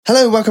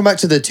Hello, welcome back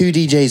to the Two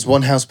DJs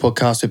One House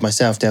podcast with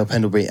myself, Dale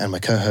Pendlebury, and my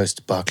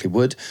co-host, Barclay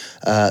Wood.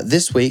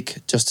 This week,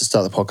 just to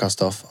start the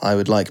podcast off, I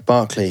would like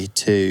Barclay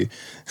to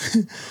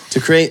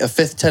create a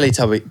fifth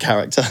Teletubby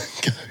character.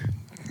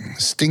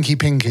 Stinky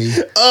Pinky.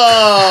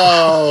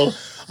 Oh,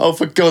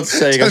 for God's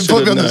sake, I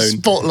should have known. Don't put me on the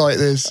spot like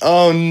this.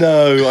 Oh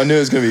no, I knew it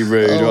was going to be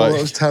rude, right?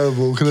 That was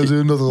terrible. Can I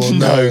do another one?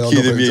 No,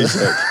 cue the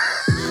music.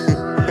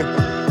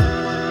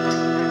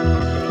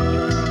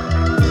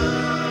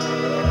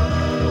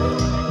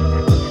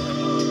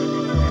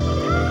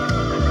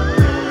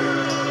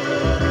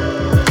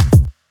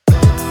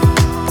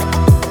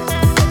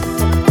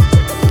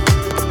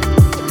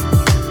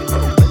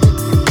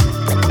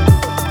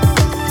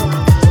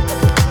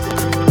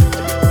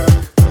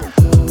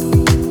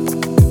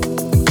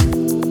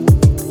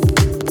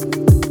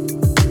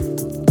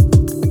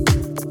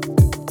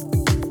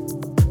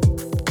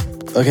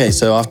 Okay,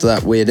 so after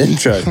that weird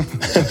intro,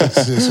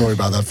 sorry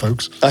about that,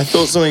 folks. I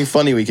thought something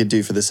funny we could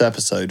do for this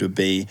episode would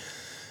be,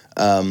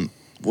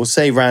 we'll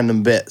say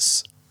random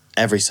bits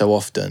every so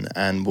often,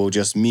 and we'll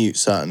just mute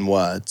certain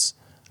words,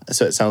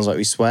 so it sounds like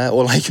we swear,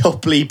 or like I'll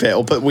bleep it,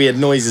 or put weird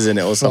noises in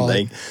it, or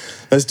something.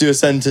 Right. Let's do a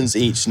sentence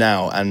each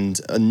now,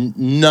 and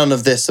none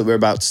of this that we're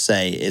about to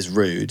say is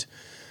rude,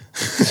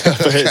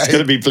 but it's going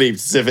to be bleeped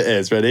as if it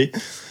is. Ready?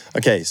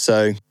 Okay,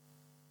 so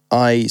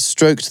I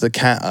stroked the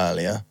cat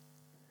earlier.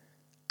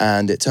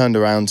 And it turned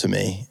around to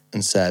me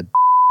and said,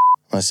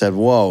 I said,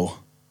 whoa,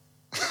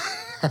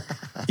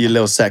 you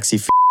little sexy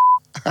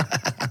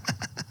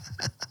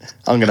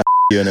I'm going to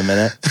you in a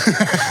minute.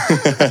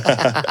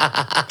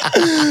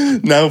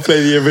 Now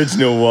play the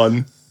original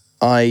one.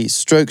 I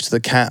stroked the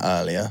cat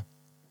earlier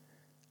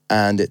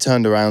and it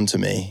turned around to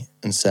me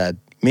and said,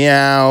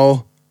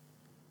 meow.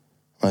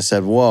 I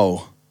said,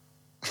 whoa,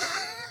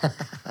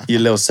 you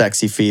little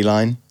sexy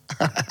feline.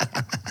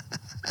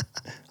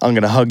 I'm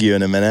going to hug you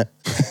in a minute.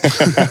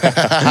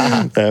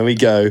 There we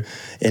go.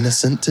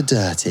 Innocent to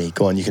dirty.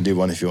 Go on, you can do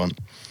one if you want.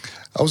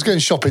 I was going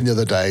shopping the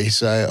other day,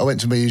 so I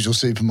went to my usual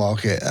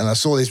supermarket and I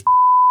saw this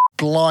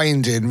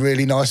blinding,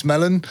 really nice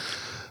melon.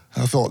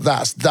 I thought,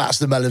 that's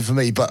the melon for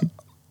me, but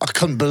I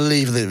couldn't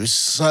believe that it was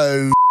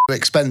so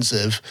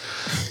expensive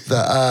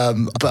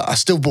that, but I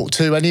still bought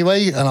two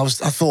anyway, and I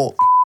thought,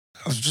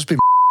 I was just being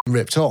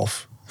ripped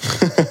off.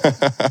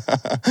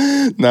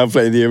 Now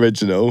play the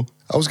original.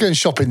 I was going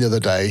shopping the other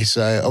day,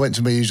 so I went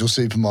to my usual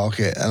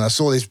supermarket and I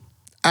saw this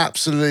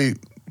absolute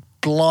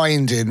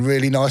blinding,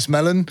 really nice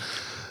melon.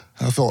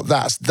 I thought,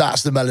 that's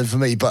the melon for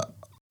me, but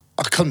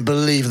I couldn't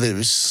believe that it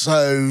was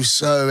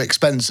so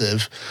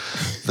expensive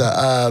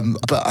that,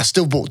 but I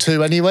still bought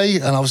two anyway,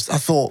 and I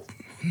thought,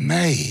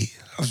 mate,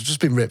 I've just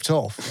been ripped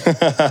off.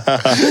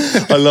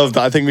 I love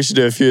that. I think we should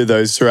do a few of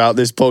those throughout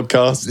this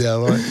podcast. Yeah,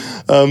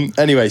 right.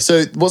 Anyway,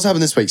 so what's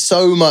happened this week?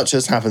 So much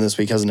has happened this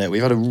week, hasn't it?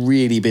 We've had a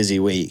really busy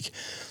week.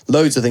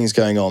 Loads of things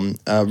going on.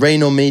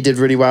 Rain on Me did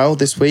really well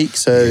this week.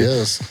 So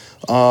yes.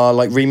 Our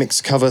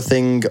remix cover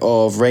thing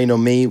of Rain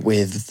on Me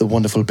with the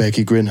wonderful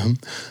Becky Grinham.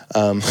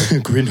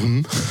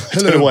 Grinham.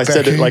 Hello, I don't know why Becky.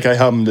 I said it like I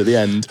hummed at the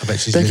end. I bet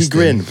she's Becky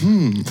listening.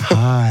 Grin.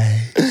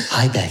 Hi.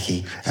 Hi,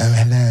 Becky. Oh,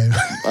 hello.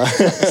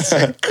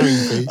 So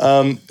creepy.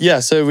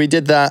 Yeah, so we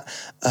did that,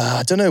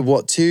 I don't know,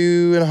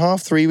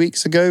 2.5, 3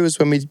 weeks ago was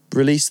when we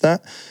released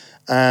that.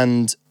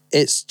 And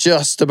it's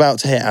just about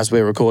to hit, as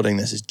we're recording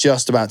this, it's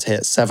just about to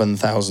hit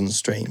 7,000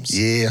 streams.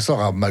 Yeah, it's like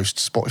our most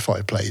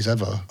Spotify plays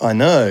ever. I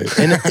know.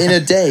 In a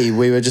day,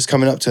 we were just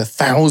coming up to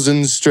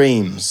 1,000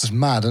 streams. It's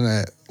mad, isn't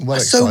it? Well,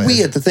 It's so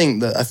weird to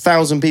think that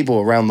 1,000 people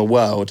around the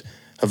world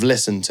have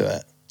listened to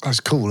it. That's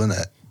cool, isn't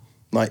it?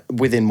 Like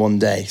within one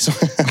day, so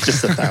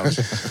just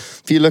 1,000.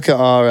 If you look at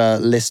our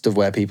list of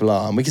where people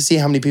are, and we can see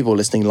how many people are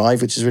listening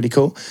live, which is really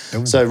cool.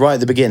 Ooh. So right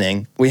at the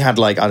beginning, we had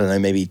I don't know,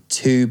 maybe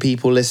 2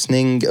 people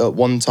listening at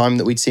one time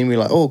that we'd seen. We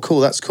were like, oh, cool,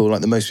 that's cool.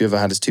 Like the most we've ever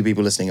had is 2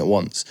 people listening at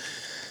once.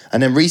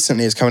 And then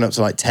recently it's coming up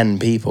to 10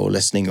 people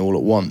listening all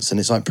at once. And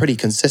it's pretty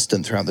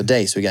consistent throughout the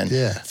day. So again,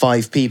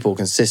 5 people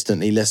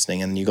consistently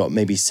listening. And you got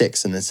maybe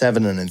 6 and then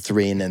 7 and then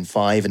 3 and then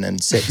 5 and then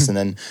 6. And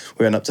then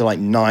we went up to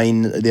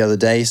 9 the other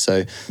day.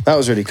 So that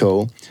was really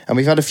cool. And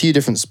we've had a few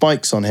different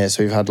spikes on here.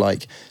 So we've had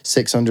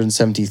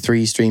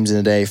 673 streams in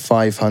a day,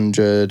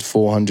 500,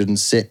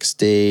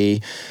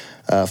 460,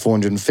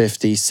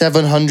 450,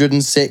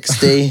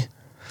 760.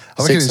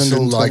 I reckon it's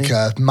all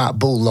Matt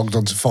Bull logged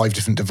onto 5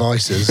 different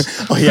devices.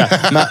 Oh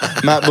yeah,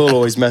 Matt Bull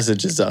always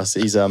messages us.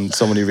 He's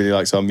someone who really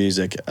likes our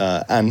music,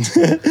 and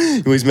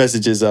he always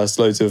messages us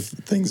loads of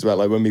things about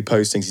when we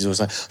post things. He's always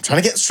like, "I'm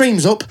trying to get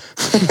streams up."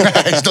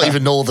 It's not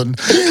even northern. No,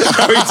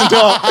 he's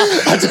not.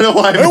 I don't know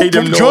why I made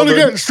him I'm northern. trying to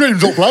get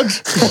streams up,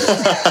 lads.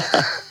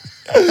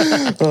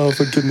 Oh,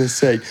 for goodness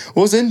sake!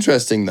 What's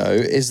interesting though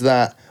is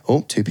that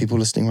 2 people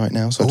listening right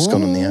now, so I've just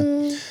gone on the air.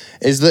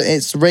 Is that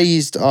it's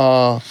raised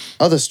our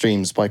other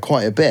streams by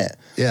quite a bit.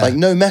 Yeah.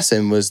 No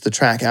Messin was the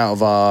track out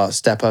of our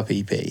Step Up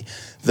EP.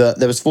 There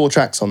was 4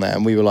 tracks on there,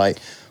 and we were like,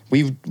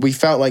 we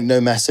felt like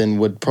No Messin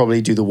would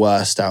probably do the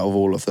worst out of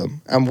all of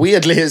them, and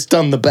weirdly, it's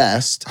done the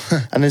best.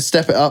 And then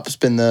Step It Up's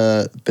been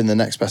the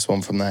next best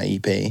one from that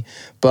EP.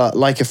 But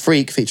Like a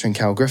Freak featuring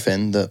Cal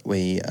Griffin that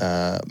we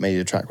made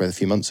a track with a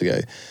few months ago,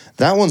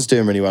 that one's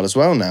doing really well as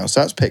well now.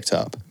 So that's picked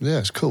up. Yeah,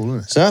 it's cool, isn't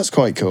it? So that's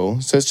quite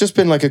cool. So it's just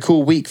been like a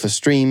cool week for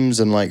streams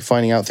and like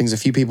finding out things. A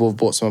few people have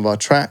bought some of our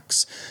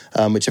tracks,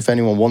 which if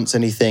anyone wants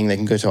anything, they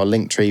can go to our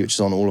link tree, which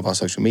is on all of our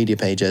social media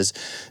pages,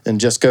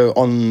 and just go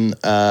on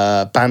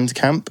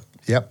Bandcamp.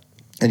 Yep.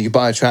 And you can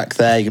buy a track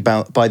there. You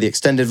can buy the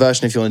extended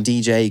version if you want a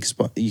DJ.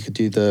 You could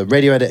do the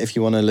radio edit if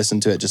you want to listen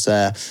to it just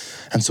there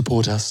and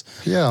support us.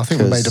 Yeah, I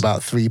think we made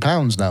about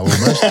 £3 now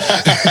almost.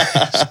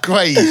 It's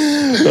great.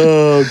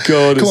 Oh,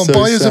 God. Come on, so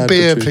buy us a sad,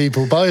 beer, but true.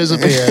 people. Buy us a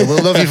beer.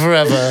 We'll love you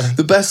forever.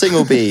 The best thing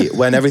will be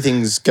when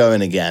everything's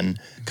going again,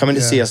 coming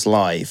to Yeah. see us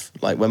live.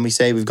 Like when we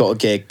say we've got a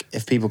gig,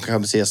 if people can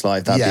come and see us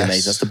live, that'd be Yes.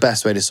 amazing. That's the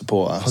best way to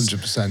support us.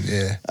 100%,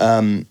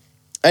 yeah.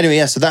 Anyway,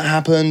 yeah, so that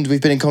happened. We've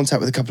been in contact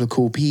with a couple of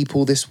cool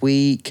people this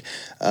week.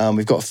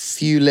 We've got a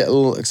few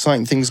little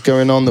exciting things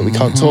going on that we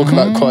can't talk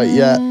about quite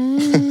yet.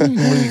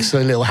 So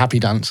a little happy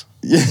dance.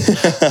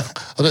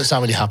 I don't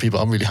sound really happy,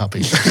 but I'm really happy.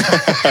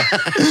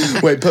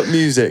 Wait, put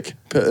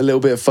a little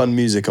bit of fun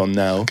music on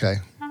now. Okay.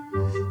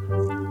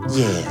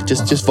 Yeah,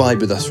 just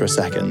vibe with us for a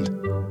second.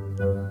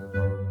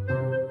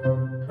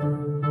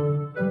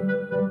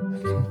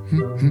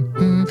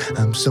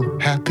 I'm so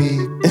happy.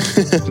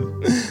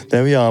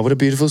 There we are. What a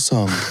beautiful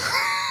song.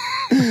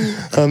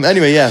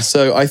 Anyway, yeah.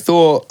 So I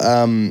thought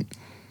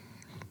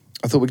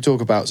we could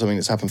talk about something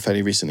that's happened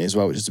fairly recently as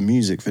well, which is a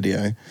music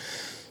video.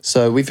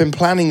 So we've been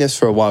planning this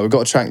for a while. We've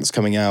got a track that's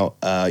coming out.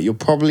 You'll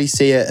probably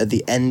see it at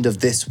the end of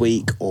this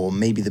week or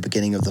maybe the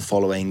beginning of the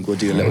following. We'll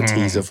do a little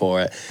teaser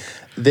for it.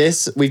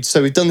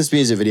 We've done this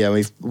music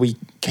video. We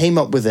came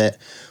up with it.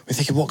 We're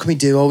thinking, what can we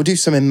do? Oh, we'll do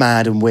something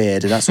mad and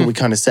weird. And that's what we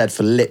kind of said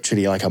for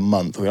literally like a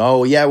month.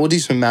 Oh, yeah, we'll do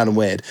something mad and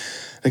weird.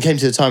 And it came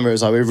to the time where it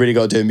was like, we've really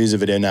got to do a music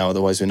video now,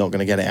 otherwise we're not going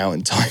to get it out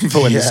in time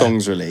for when the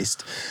song's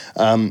released.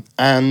 Hang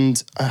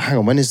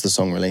on, when is the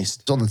song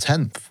released? It's on the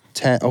 10th.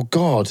 Oh,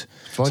 God.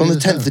 Friday It's on the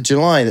 10th of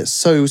July. That's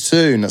so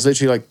soon. That's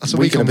literally like That's a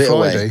week and on a bit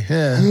Friday. away.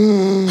 Yeah.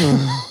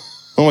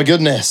 Oh, my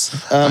goodness.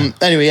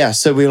 Anyway, yeah,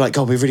 so we were like,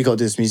 God, we've really got to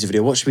do this music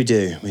video. What should we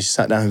do? We just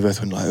sat down and we both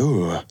went like,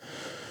 oh,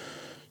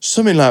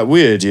 something like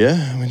weird,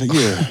 yeah? I mean, like,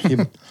 yeah,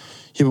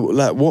 but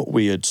like what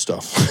weird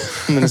stuff?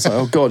 And then it's like,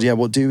 oh, God, yeah,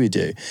 what do we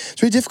do?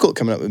 It's really difficult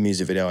coming up with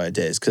music video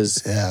ideas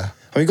because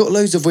we've got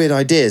loads of weird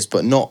ideas,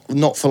 but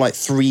not for like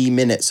 3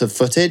 minutes of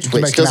footage,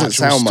 which doesn't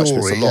sound much, but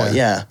it's a lot.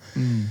 Yeah.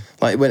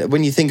 Like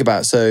when you think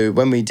about, so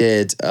when we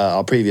did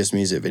our previous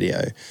music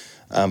video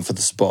for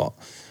The Spot,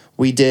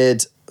 we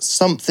did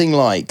something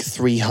like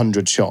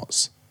 300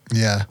 shots.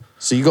 Yeah.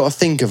 So you got to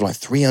think of like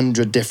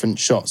 300 different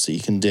shots that you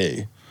can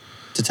do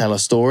to tell a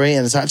story,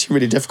 and it's actually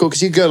really difficult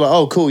because you go like,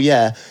 oh, cool,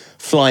 yeah,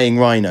 flying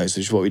rhinos,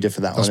 which is what we did for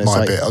that That's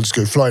one. my bit. I'll just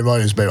go flying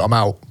rhinos, mate. I'm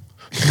out.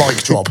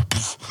 Mic drop.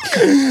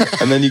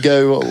 And then you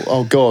go,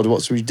 oh God,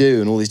 what should we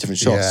do? And all these different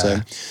shots.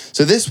 Yeah.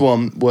 So this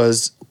one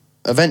was,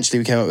 eventually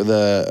we came up with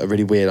a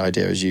really weird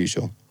idea as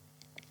usual.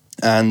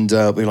 And we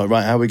were like,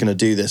 right, how are we going to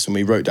do this? And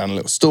we wrote down a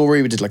little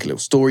story. We did like a little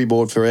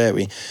storyboard for it.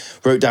 We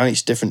wrote down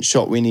each different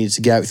shot we needed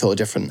to get. We thought of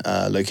different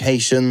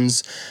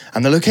locations.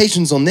 And the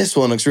locations on this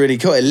one looks really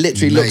cool. It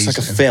literally looks like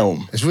a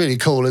film. It's really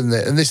cool, isn't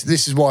it? And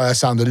this is why I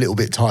sound a little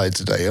bit tired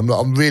today.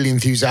 I'm really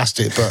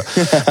enthusiastic,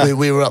 but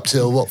we were up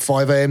till,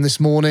 5 a.m. this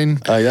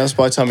morning? Oh, that was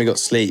by the time we got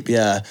sleep,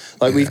 yeah.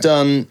 We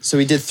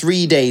did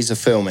 3 days of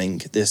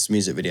filming this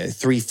music video,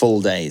 3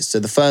 full days. So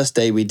the first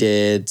day we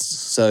did,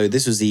 so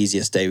this was the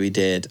easiest day we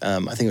did, I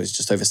think it was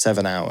just over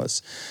 7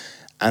 hours.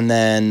 And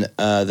then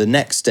the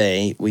next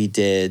day we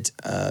did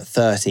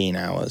 13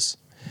 hours.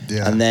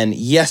 Yeah. And then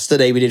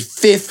yesterday we did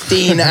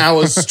 15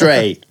 hours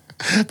straight.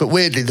 But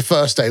weirdly, the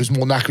first day was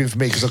more knackering for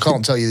me because I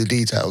can't tell you the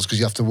details because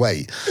you have to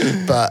wait.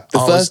 But The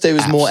first day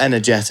was more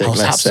energetic, I was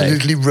let's say.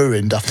 absolutely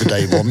ruined after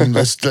day one.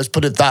 let's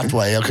put it that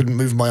way. I couldn't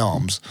move my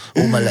arms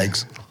or my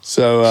legs.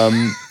 So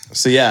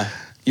yeah,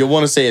 you'll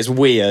want to see it's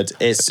weird.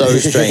 It's so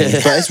strange,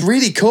 but it's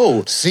really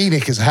cool.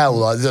 Scenic as hell.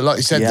 Like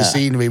you said, Yeah. the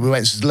scenery. We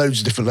went to loads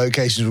of different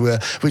locations.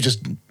 We're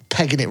just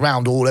pegging it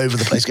round all over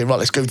the place, going, right,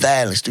 let's go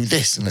there, let's do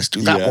this, and let's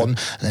do that one,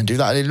 and then do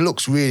that. And it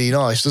looks really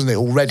nice, doesn't it,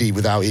 already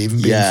without it even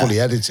being fully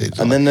edited.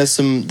 And then there's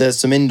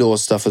some indoor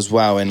stuff as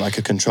well in like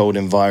a controlled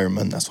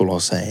environment, that's all I'll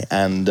say.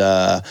 And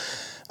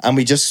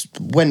we just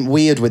went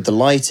weird with the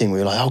lighting. We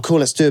were like, oh, cool,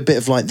 let's do a bit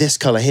of like this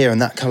colour here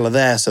and that colour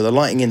there. So the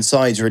lighting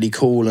inside is really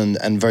cool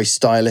and very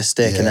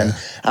stylistic. Yeah. And then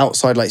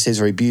outside, like I say, is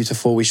very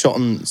beautiful. We shot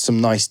on some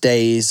nice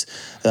days.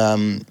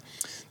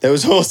 There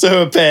was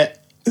also a bit,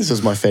 this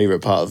was my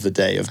favourite part of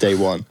day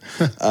one,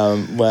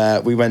 where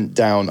we went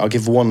down, I'll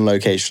give one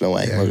location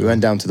away, where we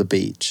went down to the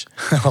beach.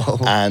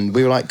 And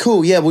we were like,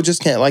 cool, yeah, we'll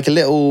just get like a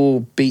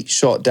little beach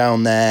shot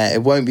down there.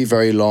 It won't be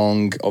very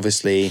long,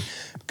 obviously,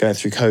 going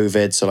through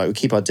COVID, so like we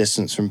keep our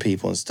distance from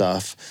people and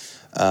stuff.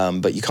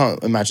 But you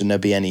can't imagine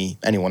there'd be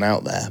anyone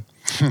out there.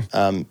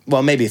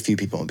 Well, maybe a few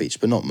people on the beach,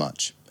 but not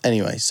much.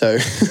 Anyway, so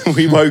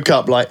we woke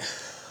up like,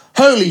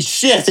 holy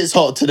shit, it's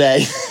hot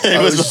today.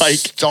 It was like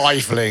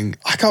stifling.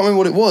 I can't remember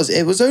what it was.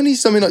 It was only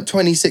something like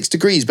 26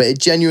 degrees, but it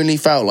genuinely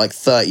felt like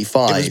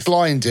 35. It was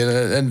blinding,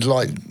 and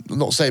like, I'm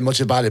not saying much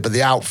about it, but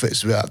the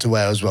outfits we had to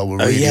wear as well were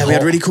really we hot.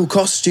 had really cool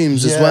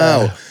costumes as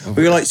well.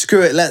 We were like,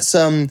 screw it,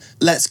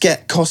 let's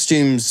get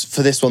costumes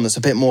for this one that's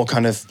a bit more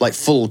kind of like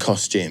full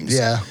costumes.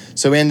 Yeah.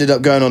 So we ended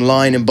up going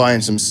online and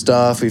buying some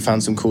stuff. We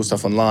found some cool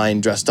stuff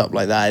online, dressed up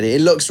like that. It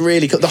looks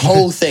really cool. The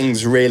whole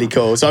thing's really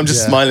cool. So I'm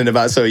just smiling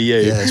about it, so are you.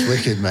 Yeah, it's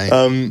wicked, mate.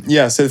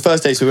 So the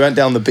first day, so we went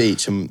down the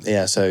beach, and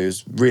so it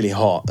was really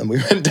hot, and we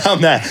went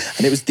down there,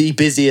 and it was the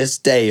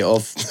busiest day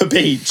of the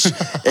beach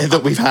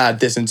that we've had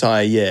this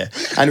entire year.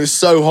 And it was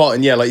so hot,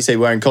 and like you say,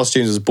 wearing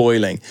costumes was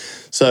boiling.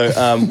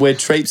 So we're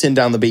traipsing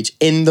down the beach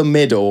in the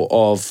middle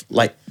of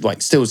like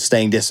still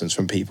staying distance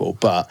from people,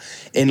 but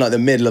in like the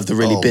middle of the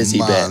really busy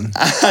bit.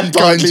 And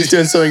Barclay's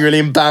doing something really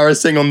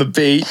embarrassing on the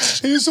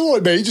beach. It's all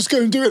right, mate. Just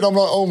go and do it. And I'm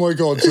like, oh my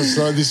God,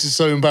 this is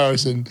so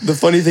embarrassing. The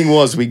funny thing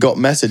was, we got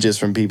messages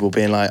from people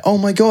being like, oh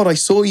my God, I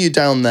saw you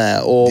down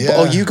there. Or,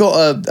 oh, you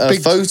got a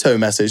photo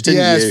message, didn't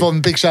you? Yeah, it's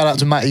from big shout out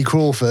to Matty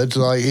Crawford.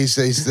 Like he's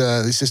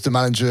the assistant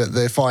manager at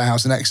the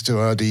Firehouse in Exeter,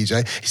 our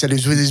DJ. He said he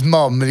was with his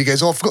mum, and he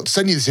goes, oh, I forgot to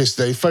send you this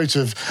yesterday.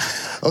 Photo of,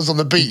 I was on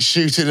the beach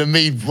shooting and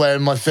me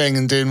wearing my thing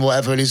and doing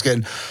whatever, and he's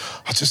going,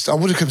 I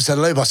would have come and said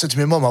hello, but I said to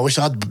my mum, I wish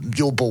I had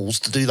your balls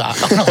to do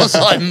that. And I was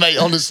like, mate,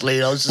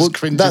 honestly, I was just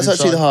cringing. That's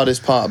actually the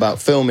hardest part about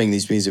filming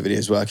these music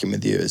videos, working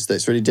with you, is that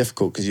it's really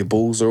difficult because your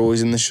balls are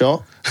always in the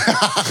shot.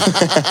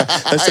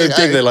 They're so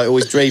big, they're like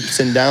always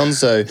draping down.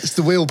 So it's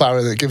the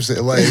wheelbarrow that gives it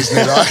away, isn't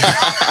it? Like...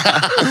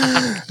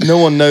 No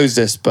one knows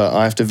this, but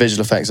I have to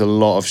visual effects a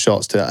lot of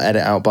shots to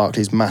edit out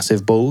Barclay's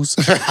massive balls.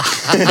 Anything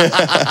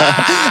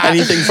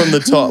from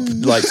the top,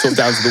 like sort of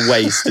down to the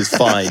waist, is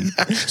fine.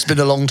 It's been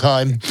a long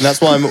time. And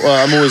that's why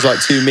I'm always like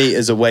 2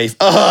 meters away.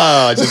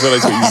 I just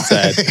realised what you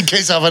said. In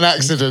case I have an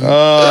accident.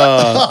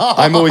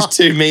 I'm always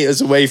 2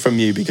 meters away from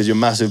you because your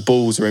massive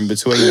balls are in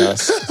between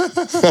us.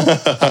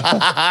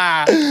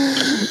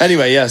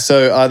 Anyway,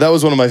 so that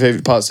was one of my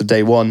favourite parts of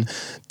day one.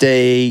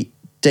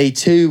 Day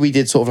two, we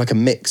did sort of like a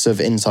mix of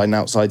inside and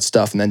outside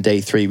stuff, and then day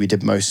three, we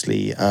did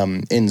mostly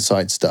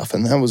inside stuff,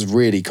 and that was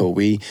really cool.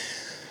 We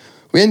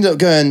ended up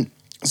going.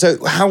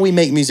 So how we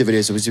make music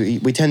videos is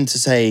we tend to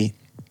say,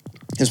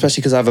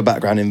 especially because I have a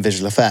background in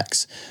visual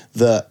effects,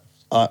 that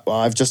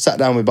I've just sat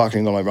down with Barclay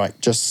and gone like, right,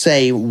 just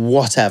say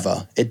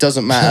whatever. It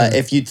doesn't matter.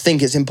 If you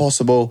think it's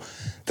impossible,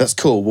 that's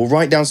cool. We'll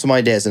write down some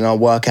ideas and I'll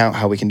work out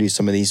how we can do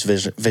some of these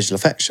visual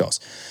effects shots.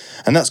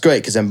 And that's great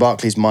because then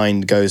Barclay's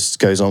mind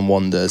goes on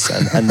wanders.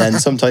 And then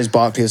sometimes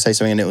Barclay will say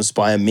something and it will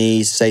inspire me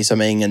to say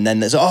something. And then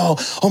there's, oh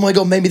my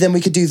God, maybe then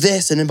we could do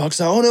this. And then Barclay's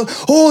like,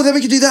 then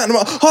we could do that. And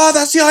I'm like,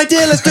 that's the idea.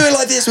 Let's do it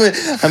like this.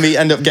 And we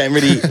end up getting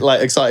really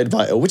like excited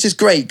by it, which is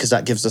great because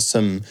that gives us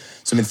some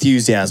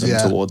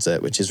enthusiasm towards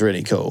it, which is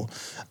really cool.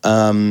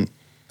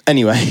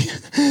 Anyway,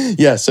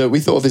 so we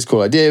thought of this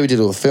cool idea. We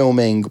did all the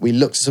filming. We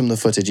looked at some of the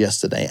footage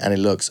yesterday and it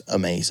looks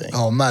amazing.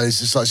 Oh man,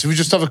 it's just like, should we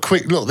just have a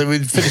quick look? Then we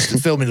finished the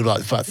filming at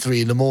like about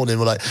 3 a.m. We're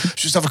like,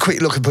 just have a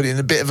quick look and put it in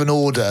a bit of an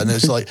order. And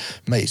it's like,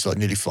 mate, it's like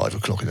nearly 5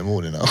 o'clock in the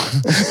morning now.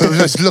 We're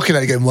just looking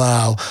at it going,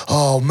 wow,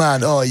 oh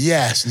man, oh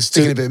yes, and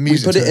sticking a bit of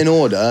music. We put it in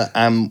order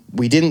and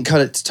we didn't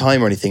cut it to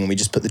time or anything. We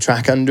just put the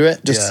track under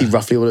it just to see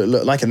roughly what it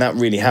looked like. And that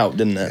really helped,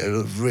 didn't it? It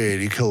looked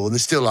really cool. And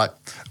there's still like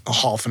a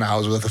half an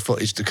hour's worth of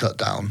footage to cut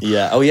down.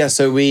 Yeah. Oh yeah.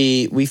 So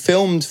we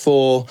filmed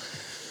for,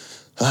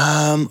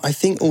 I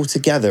think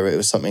altogether it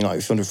was something like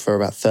we filmed for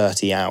about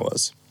 30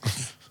 hours.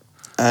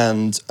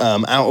 And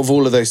out of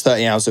all of those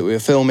 30 hours that we were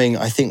filming,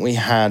 I think we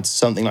had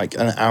something like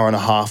an hour and a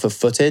half of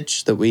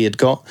footage that we had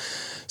got.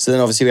 So then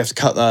obviously we have to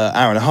cut the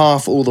hour and a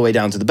half all the way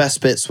down to the best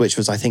bits, which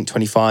was I think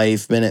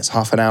 25 minutes,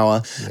 half an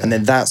hour. Yeah. And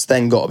then that's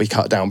then got to be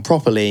cut down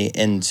properly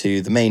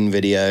into the main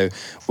video,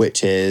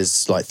 which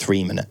is like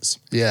 3 minutes.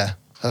 Yeah.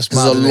 There's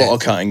a lot of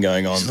cutting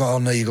going on. Oh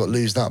no, you got to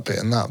lose that bit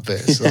and that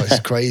bit. It's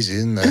crazy,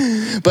 isn't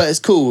it? But it's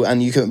cool,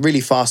 and you can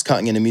really fast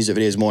cutting in a music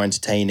video is more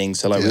entertaining.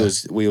 So like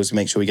we always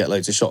make sure we get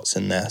loads of shots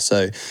in there.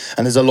 So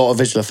and there's a lot of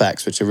visual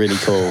effects which are really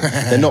cool.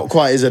 They're not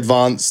quite as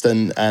advanced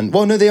and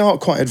well, no, they are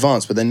quite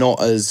advanced, but they're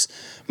not as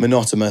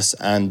monotonous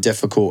and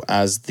difficult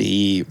as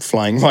the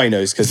flying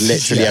rhinos because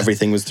literally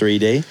everything was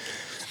 3D.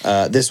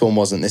 This one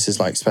wasn't. This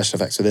is like special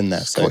effects within there.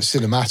 It's quite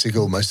cinematic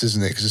almost,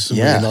 isn't it? Because there's some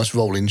really nice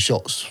rolling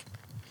shots.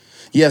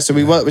 Yeah, so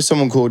we worked with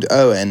someone called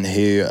Owen,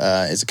 who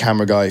is a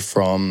camera guy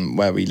from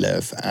where we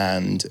live,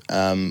 and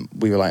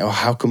we were like,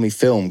 how can we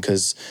film?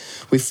 Because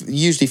we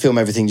usually film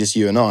everything just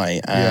you and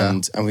I,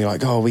 and we were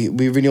like, we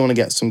really want to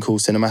get some cool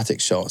cinematic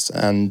shots,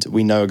 and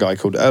we know a guy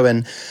called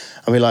Owen,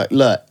 and we're like,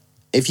 look,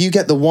 if you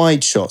get the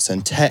wide shots,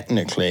 then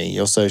technically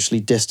you're socially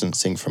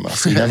distancing from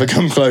us. You never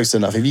come close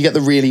enough. If you get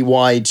the really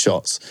wide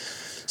shots.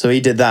 So he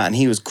did that and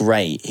he was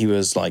great. He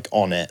was like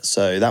on it.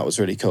 So that was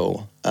really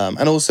cool.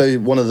 And also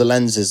one of the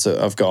lenses that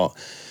I've got,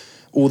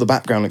 all the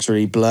background looks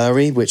really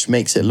blurry, which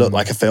makes it look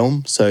like a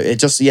film. So it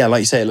just,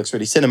 like you say, it looks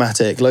really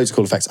cinematic, loads of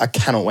cool effects. I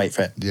cannot wait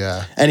for it.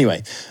 Yeah.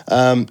 Anyway,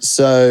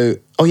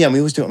 Oh yeah, and we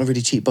always do it on a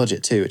really cheap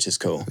budget too, which is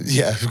cool.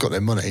 Yeah, we've got no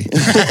money. So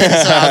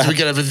how do we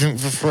get everything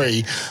for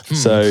free?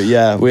 So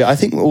yeah, I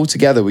think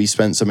altogether we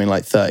spent something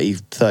like 30,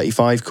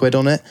 35 quid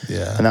on it.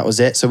 Yeah. And that was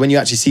it. So when you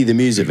actually see the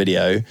music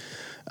video,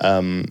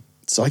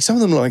 it's like some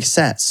of them look like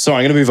sets. Sorry,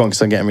 I'm going to move on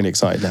because I'm getting really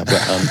excited now.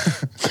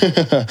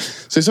 But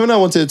so something I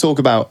wanted to talk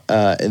about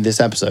in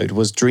this episode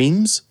was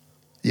dreams.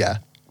 Yeah.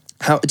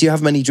 How do you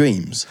have many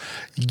dreams?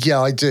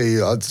 Yeah, I do.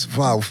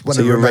 Well, when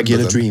So I you're a remember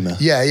regular them. dreamer?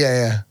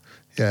 Yeah.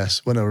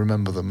 Yes, when I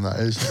remember them, that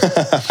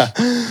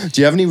is. Do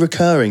you have any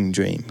recurring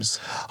dreams?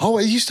 Oh,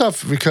 I used to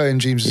have recurring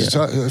dreams,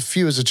 a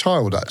few as a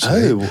child,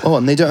 actually. Oh,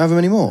 and they don't have them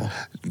anymore?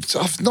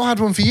 I've not had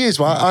one for years,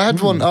 but I had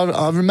one.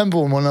 I remember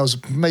one when I was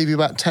maybe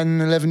about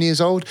 10, 11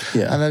 years old.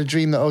 Yeah. And I had a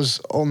dream that I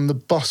was on the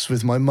bus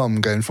with my mum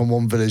going from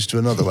one village to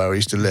another where I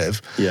used to live.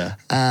 Yeah.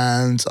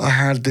 And I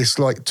had this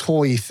like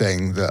toy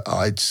thing that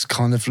I'd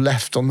kind of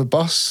left on the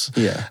bus.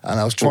 Yeah. And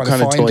I was trying to What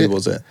find kind of toy it.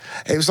 was it?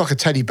 It was like a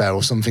teddy bear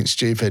or something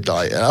stupid,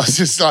 like. And I was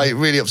just like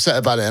really upset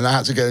about it, and I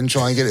had to go and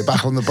try and get it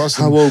back on the bus.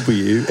 How old were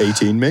you?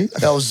 18, mate?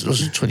 I was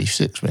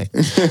 26, mate.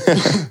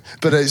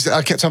 But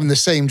I kept having the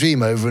same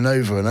dream over and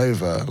over and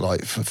over,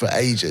 like for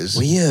ages.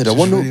 Weird. I It's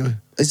wonder, really-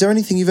 is there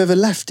anything you've ever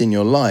left in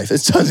your life? It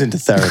turns into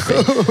therapy.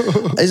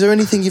 Is there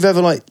anything you've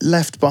ever like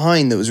left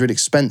behind that was really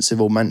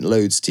expensive or meant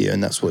loads to you,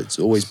 and that's what's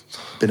always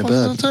been a I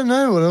burden? don't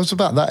know. When I was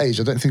about that age,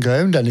 I don't think I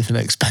owned anything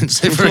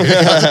expensive. Really.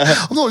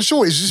 I'm not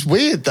sure. It's just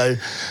weird, though.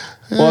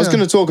 Well, I was going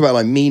to talk about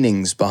like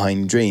meanings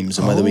behind dreams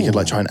and whether we could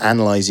like try and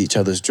analyze each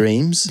other's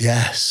dreams.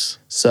 Yes.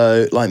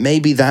 So like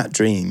maybe that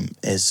dream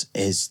is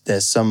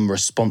there's some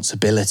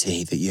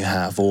responsibility that you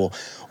have, or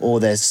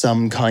there's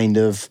some kind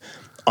of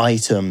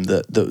item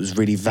that was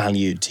really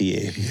valued to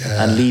you,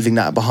 and leaving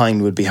that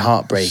behind would be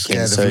heartbreaking.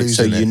 Scared of So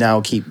losing you it. now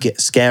keep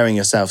scaring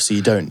yourself so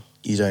you don't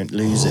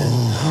lose it.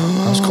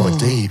 That was quite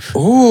deep.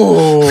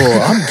 Oh,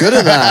 I'm good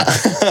at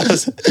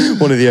that.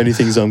 One of the only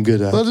things I'm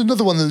good at. I had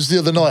another one that was the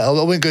other night. I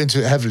won't go into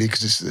it heavily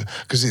because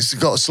it's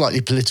got a slightly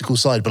political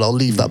side, but I'll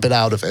leave that bit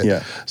out of it.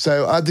 Yeah.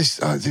 So I had this.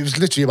 It was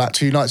literally about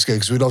 2 nights ago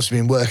because we'd obviously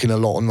been working a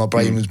lot and my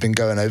brain has been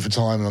going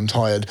overtime and I'm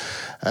tired.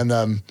 And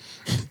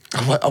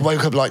I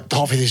woke up like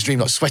halfway through this dream,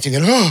 like sweating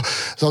and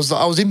so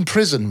I was in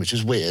prison, which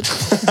is weird.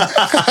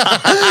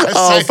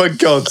 Oh, for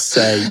God's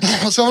sake!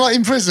 So I'm like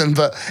in prison,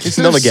 but it's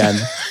Not again.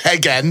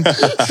 Again.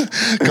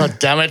 God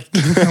damn it.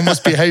 I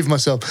must behave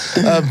myself.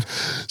 So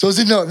I was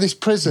in like, this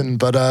prison,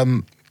 but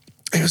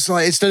it was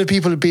like instead of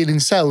people being in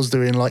cells, they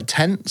were in like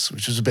tents,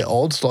 which was a bit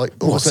odd. Like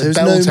What, almost so like there's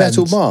bell no tents.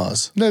 metal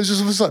bars? No, it was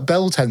just almost like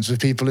bell tents with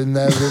people in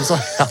there. It was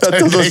like, That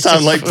doesn't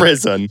sound like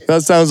prison.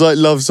 That sounds like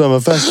Love Summer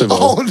Festival.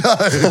 Oh no!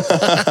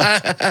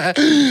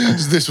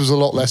 This was a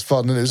lot less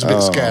fun and it was a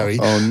bit scary.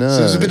 oh, no. So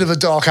there's a bit of a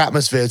dark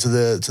atmosphere to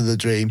the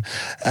dream,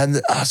 and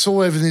I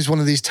saw over these one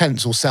of these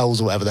tents or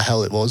cells or whatever the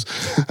hell it was,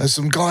 and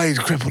some guy had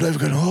crippled over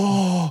going,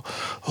 I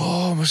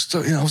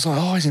was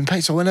like, he's in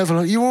pain. So I went over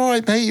like, you all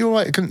right, mate? You all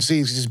right? I couldn't see.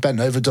 He just bent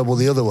over double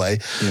the other way.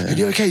 Yeah. And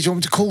you okay? Do you want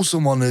me to call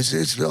someone?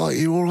 It's like,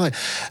 you all right?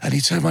 And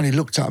he turned around, he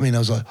looked at me, and I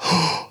was like,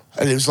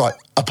 and it was like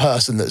a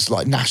person that's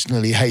like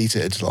nationally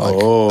hated, like,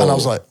 and I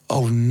was like,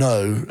 oh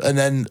no. And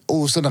then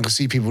all of a sudden I could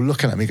see people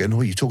looking at me going,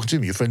 are you talking to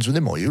him? You're friends with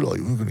him? Are you? Like,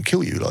 we're going to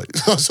kill you. Like,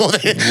 sort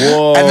of thing.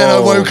 Whoa. And then I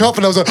woke up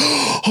and I was like,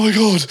 oh my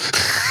God.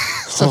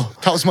 So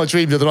that was my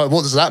dream the other night.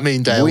 What does that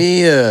mean, Dale?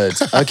 Weird.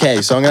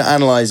 Okay, so I'm going to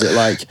analyze it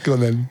like Go on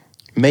then.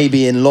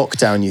 maybe in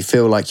lockdown you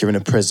feel like you're in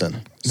a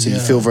prison. So you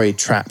feel very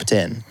trapped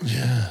in.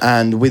 Yeah.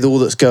 And with all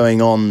that's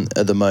going on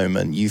at the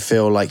moment, you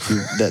feel like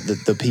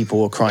that the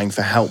people are crying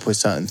for help with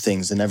certain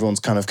things and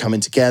everyone's kind of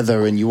coming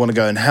together and you want to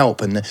go and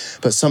help.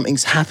 But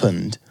something's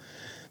happened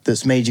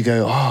that's made you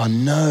go, oh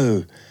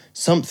no,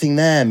 something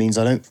there means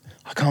I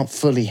can't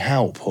fully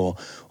help or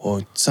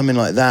something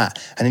like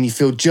that. And then you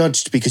feel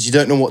judged because you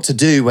don't know what to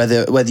do,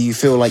 whether you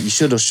feel like you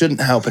should or shouldn't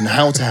help and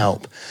how to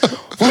help.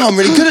 Well, I'm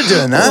really good at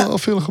doing that. I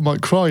feel like I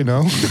might cry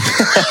now.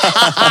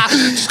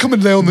 Just come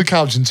and lay on the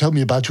couch and tell me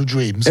about your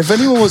dreams. If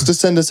anyone wants to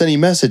send us any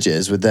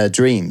messages with their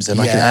dreams, then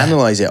I can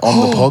analyse it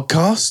on the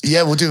podcast.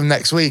 Yeah, we'll do them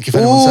next week if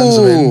anyone sends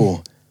them in.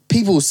 Ooh.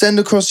 People, send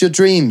across your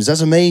dreams.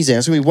 That's amazing.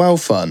 That's going to be well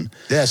fun.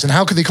 Yes, and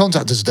how can they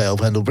contact us, Dale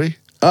Pendlebury?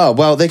 Oh,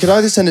 well, they could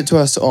either send it to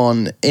us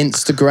on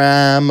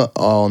Instagram,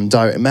 on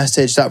direct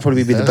message. That'd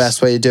probably be the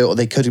best way to do it. Or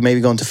they could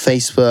maybe go onto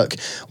Facebook.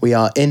 We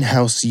are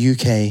In-House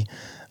UK,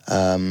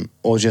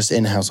 or just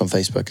In-House on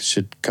Facebook. It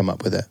should come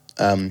up with it.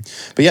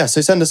 But yeah,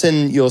 so send us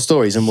in your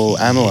stories and we'll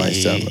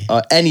analyse them.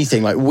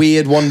 Anything like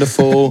weird,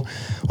 wonderful,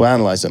 we'll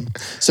analyse them.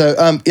 So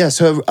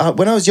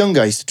when I was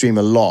younger, I used to dream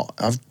a lot.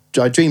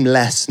 I dream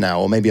less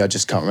now, or maybe I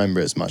just can't remember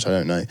it as much. I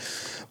don't know.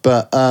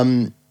 But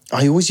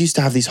I always used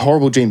to have these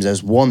horrible dreams.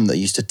 There's one that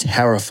used to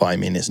terrify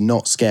me, and it's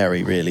not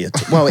scary, really.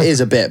 Well, it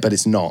is a bit, but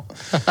it's not.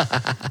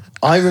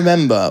 I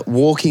remember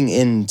walking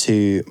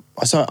into...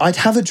 So I'd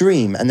have a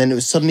dream, and then it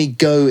would suddenly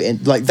go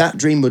in... Like, that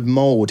dream would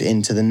mould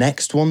into the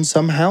next one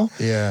somehow.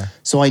 Yeah.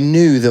 So I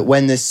knew that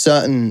when this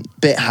certain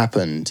bit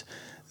happened...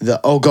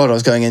 that, oh God, I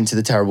was going into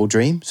the terrible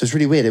dream. So it's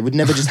really weird. It would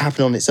never just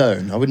happen on its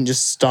own. I wouldn't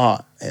just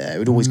start. It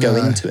would always go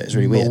into it. It's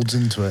really weird. Molds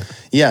into it.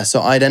 Yeah,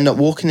 so I'd end up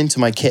walking into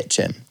my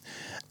kitchen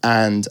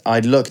and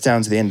I'd looked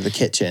down to the end of the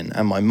kitchen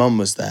and my mum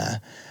was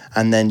there.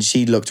 And then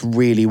she looked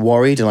really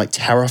worried and like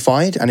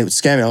terrified, and it would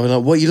scare me. I was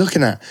like, what are you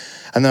looking at?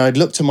 And then I'd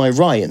look to my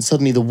right, and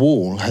suddenly the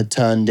wall had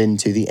turned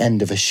into the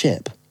end of a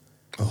ship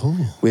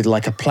with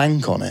like a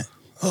plank on it.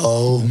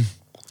 Oh.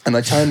 And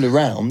I turned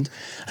around,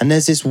 and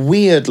there's this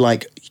weird,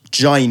 like,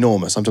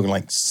 ginormous, I'm talking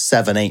like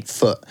 7-8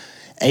 foot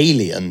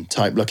alien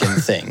type looking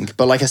thing,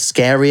 but like a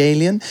scary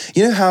alien.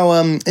 You know how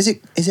is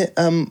it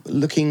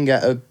looking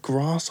at a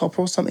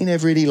grasshopper or something? They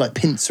have really like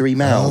pincery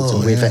mouths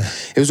and weird.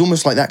 It was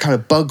almost like that kind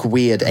of bug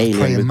weird alien.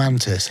 Praying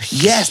mantis.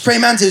 Yes,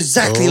 praying mantis,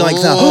 exactly like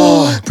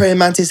that. Praying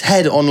mantis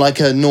head on like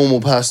a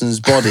normal person's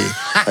body,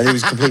 and it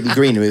was completely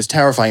green. It was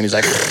terrifying. It was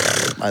like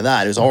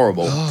that. It was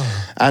horrible.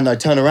 And I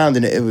turn around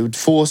and it would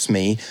force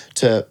me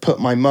to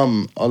put my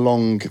mum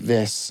along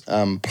this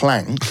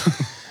plank.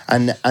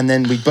 And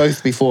then we'd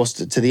both be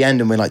forced to the end,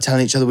 and we're like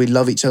telling each other we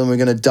love each other and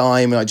we're going to die,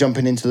 and we're like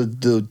jumping into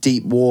the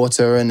deep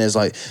water, and there's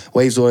like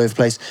waves all over the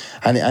place.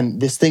 And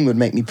this thing would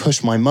make me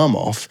push my mum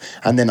off,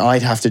 and then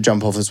I'd have to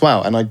jump off as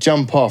well. And I'd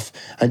jump off,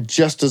 and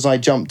just as I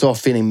jumped off,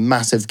 feeling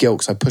massive guilt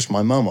because I pushed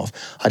my mum off,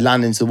 I'd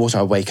land into the water,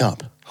 I'd wake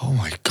up. Oh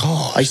my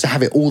God. I used to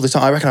have it all the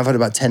time. I reckon I've had it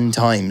about 10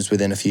 times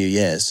within a few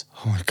years.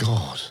 Oh my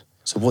God.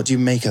 So what do you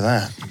make of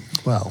that?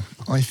 Well,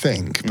 I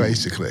think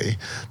basically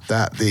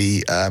that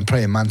the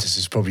praying mantis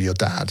is probably your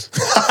dad.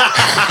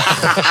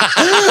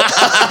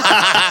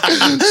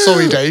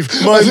 Sorry, Dave.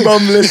 My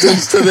mum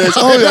listens to this.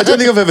 Oh, I don't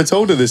think I've ever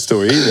told her this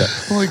story either.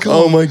 Oh my God.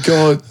 Oh my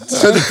God.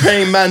 So the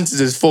praying mantis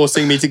is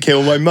forcing me to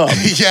kill my mum.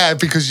 Yeah,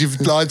 because you've,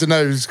 I don't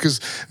know,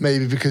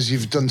 because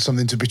you've done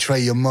something to betray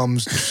your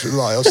mum's,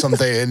 like, or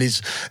something, and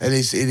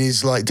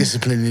he's like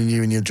disciplining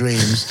you in your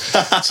dreams.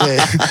 So,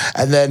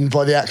 and then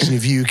by the action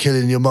of you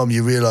killing your mum,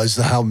 you realise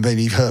how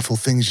many hurtful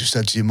things you've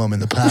said to your mum in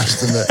the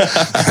past, and that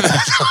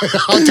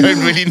I don't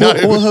really know.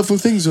 What hurtful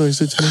things I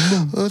said to my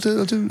mum?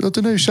 I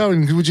don't know,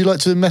 Sharon. Would you like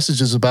to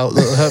message us about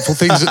the hurtful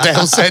things that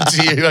Dale said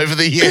to you over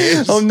the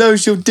years? Oh no,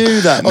 she'll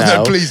do that now. Oh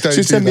no, please don't.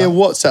 She'll send me a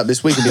WhatsApp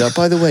this week and be like,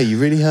 by the way, you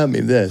really hurt me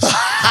with this.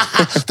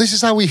 This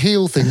is how we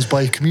heal things,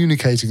 by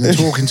communicating and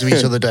talking to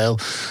each other, Dale.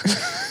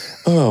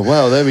 Oh,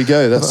 wow, there we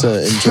go. That's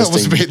an interesting That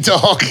was a bit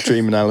dark.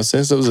 Dream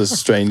analysis. That was a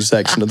strange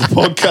section of the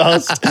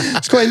podcast.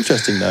 It's quite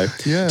interesting, though.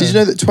 Yeah. Did you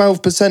know that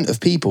 12% of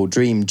people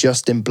dream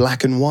just in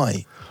black and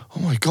white? Oh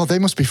my God, they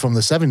must be from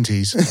the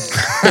 70s.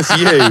 That's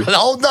you.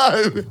 Oh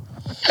no!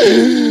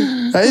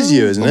 That is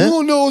you, isn't it?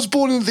 Oh no, I was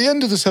born at the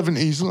end of the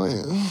 70s.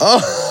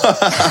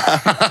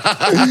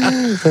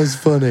 That's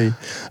funny.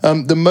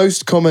 The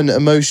most common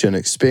emotion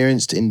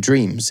experienced in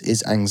dreams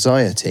is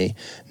anxiety.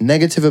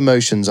 Negative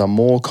emotions are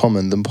more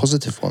common than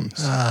positive ones.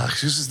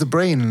 Because it's the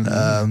brain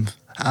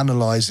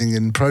analysing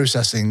and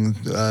processing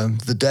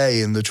the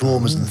day and the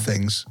traumas and the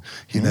things.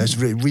 You know, it's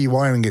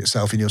rewiring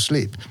itself in your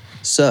sleep.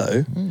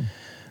 So,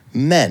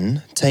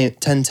 men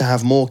tend to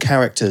have more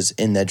characters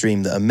in their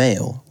dream that are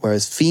male,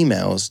 whereas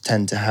females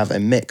tend to have a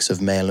mix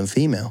of male and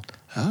female.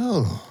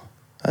 Oh.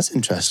 That's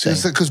interesting.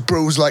 Is that because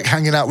bros like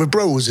hanging out with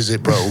bros, is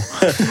it, bro?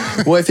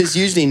 Well, if it's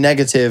usually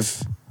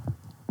negative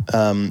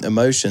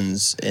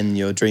emotions in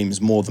your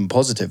dreams more than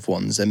positive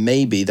ones, then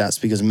maybe that's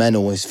because men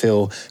always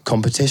feel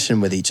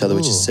competition with each other,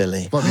 which is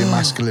silly. Might be a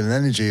masculine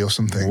energy or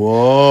something.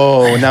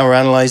 Whoa, now we're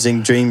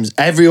analysing dreams.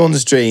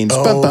 Everyone's dreams.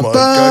 Oh my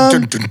God.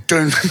 Dun, dun,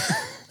 dun.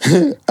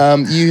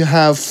 You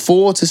have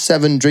 4 to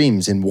 7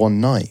 dreams in one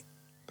night.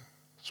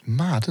 It's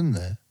mad, isn't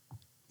it?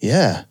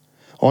 Yeah.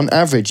 On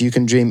average, you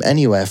can dream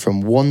anywhere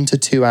from 1 to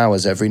 2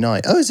 hours every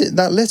night. Oh, is it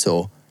that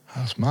little?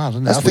 That's mad,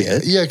 isn't it? That's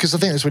weird. Yeah, because I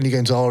think that's when you go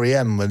into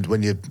REM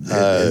when you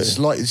it's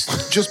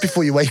just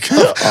before you wake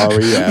up.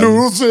 REM.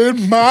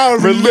 Losing my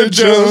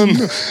religion.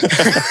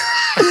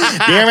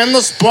 You're in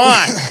the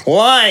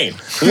spotlight,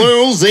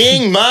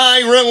 losing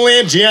my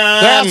religion.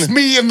 That's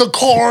me in the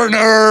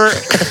corner.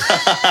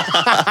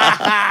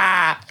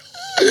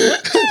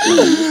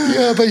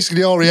 Yeah,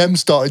 basically REM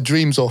started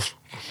dreams off.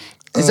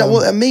 Is that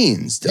what that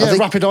means? Yeah,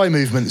 rapid eye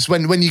movements.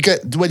 When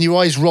your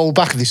eyes roll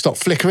back and they stop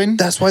flickering.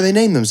 That's why they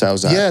name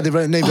themselves that. Yeah, they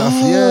named it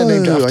after. Yeah,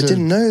 named it after. I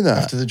didn't know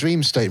that. After the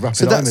dream state,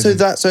 rapid eye movement. So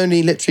that's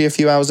only literally a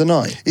few hours a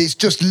night. It's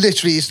just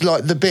literally. It's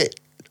like the bit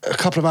a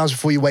couple of hours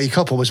before you wake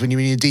up, almost when you're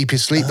in your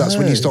deepest sleep. That's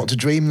when you start to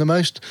dream the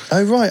most.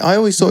 Oh right, I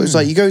always thought it was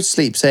like you go to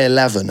sleep, say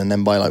 11, and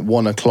then by like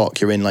 1 o'clock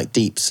you're in like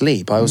deep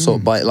sleep. I always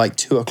thought by like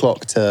 2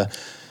 o'clock to a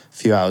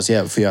few hours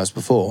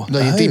before. No,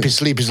 your deepest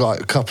sleep is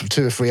like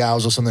 2 or 3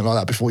 hours or something like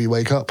that before you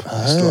wake up.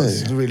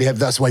 It's really heavy.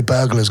 That's why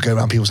burglars go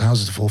around people's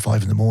houses at 4 or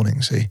 5 in the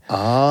morning, see? When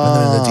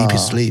they're in their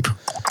deepest sleep.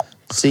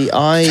 See,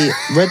 I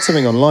read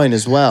something online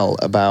as well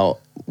about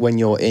when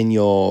you're in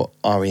your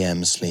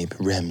REM sleep,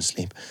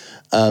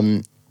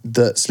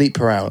 that sleep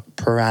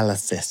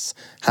paralysis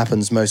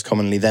happens most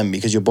commonly then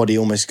because your body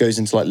almost goes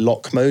into like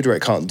lock mode where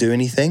it can't do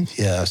anything.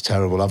 Yeah, that's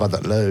terrible. I've had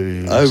that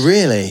loads. Oh,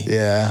 really?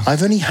 Yeah.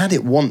 I've only had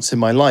it once in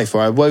my life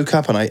where I woke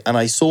up and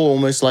I saw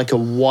almost like a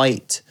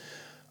white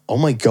Oh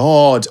my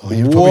God.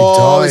 you're probably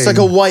Whoa, it's like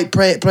dying. a white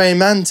praying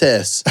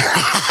mantis.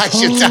 It's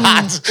your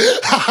dad.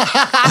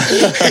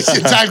 It's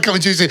your dad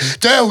coming to you and saying,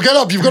 Dale, get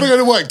up, you've got to go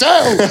to work.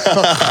 Dale!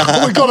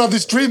 Oh my God, I had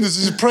this dream, this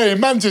is a praying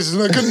mantis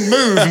and I couldn't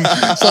move. And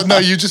it's like, no,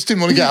 you just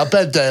didn't want to get out of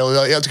bed, Dale.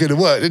 Like, you had to go to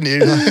work, didn't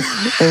you?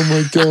 Oh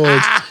my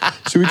God.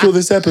 Should we call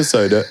this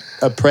episode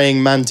a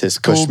praying mantis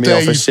pushed Called me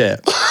off a Dave. ship?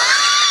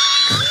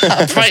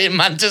 A praying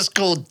mantis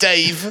called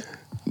Dave.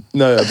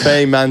 No, a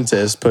praying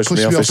mantis pushed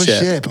me off a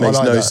ship. I Makes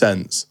like no that.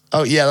 sense.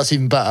 Oh, yeah, that's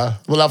even better.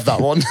 We'll have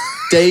that one.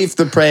 Dave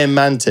the praying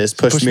mantis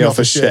pushed me off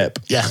a ship.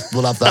 Yeah,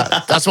 we'll have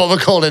that. That's what we're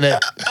calling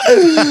it.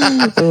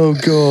 Oh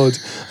God.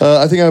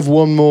 I think I have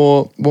one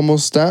more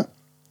stat.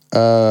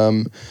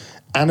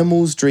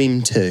 Animals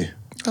dream too.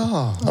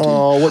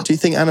 Oh, What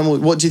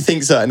do you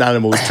think certain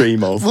animals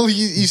dream of? well,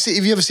 you see,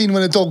 have you ever seen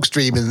when a dog's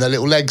dreaming and their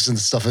little legs and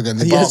stuff again?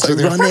 They Yeah, bark it's like with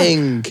their-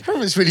 running.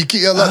 It's really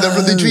cute. Like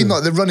they dream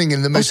like they're running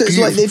in the most So it's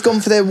beautiful. like they've gone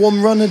for their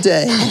one run a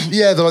day.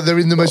 Yeah, they're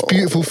in the most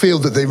beautiful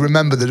field that they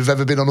remember that have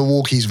ever been on a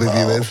walkies with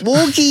you with.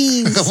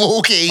 Walkies. The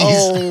walkies.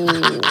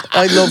 Oh,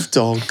 I love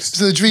dogs.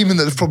 So they're dreaming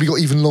that they've probably got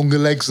even longer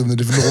legs than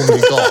they've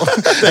normally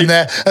got, and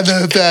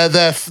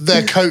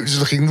their coat is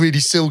looking really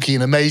silky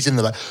and amazing.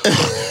 They're like,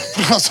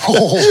 that's a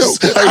horse.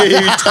 Why are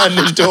you turned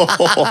into a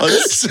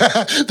horse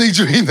They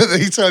dream that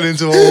they turn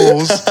into a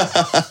horse.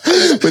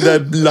 with their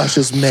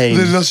luscious mane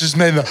They're luscious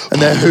men.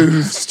 and their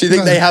hooves? Do you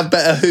think they have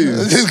better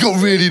hooves? They've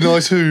got really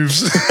nice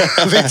hooves.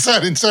 They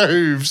turn into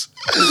hooves.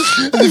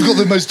 And they've got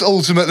the most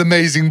ultimate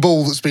amazing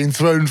ball that's been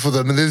thrown for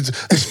them. And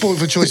they're spoiled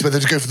for choice whether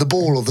to go for the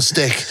ball or the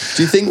stick.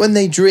 Do you think when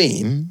they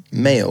dream,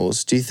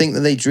 males, do you think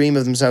that they dream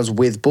of themselves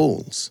with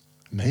balls?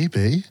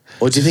 Maybe.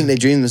 Or do you think they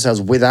dream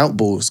themselves without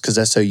balls because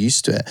they're so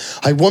used to it?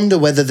 I wonder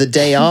whether the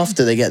day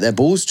after they get their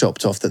balls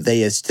chopped off that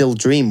they still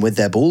dream with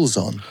their balls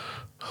on.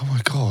 Oh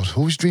my God,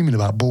 always dreaming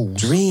about balls.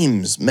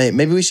 Dreams.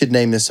 Maybe we should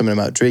name this something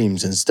about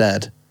dreams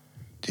instead.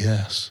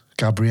 Yes,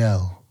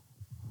 Gabrielle.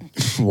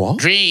 What?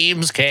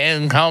 Dreams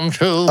can come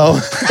true.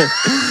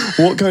 Oh,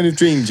 what kind of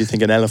dream do you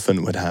think an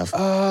elephant would have?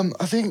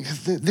 I think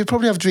they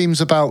probably have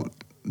dreams about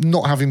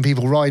not having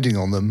people riding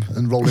on them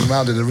and rolling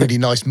around in a really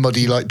nice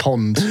muddy like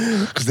pond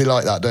because they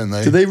like that, don't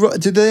they?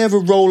 Did they ever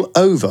roll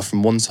over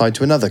from one side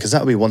to another? Because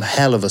that would be one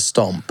hell of a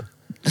stomp.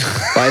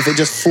 Like if it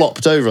just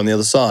flopped over on the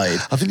other side.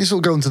 I think they sort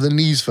of go onto their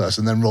knees first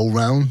and then roll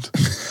round.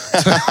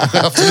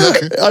 Have to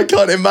look. I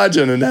can't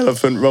imagine an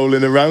elephant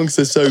rolling around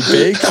because they're so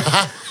big.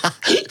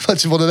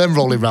 Imagine one of them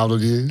rolling round on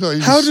you. Like,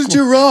 you How just do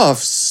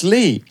giraffes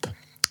sleep?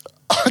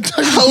 I don't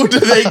know. How do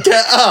they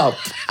get up?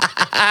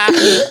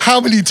 How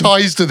many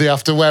ties do they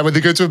have to wear when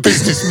they go to a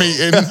business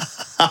meeting?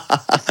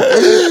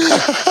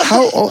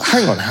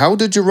 Hang on. How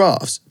do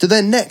giraffes? Do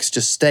their necks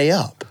just stay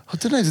up? I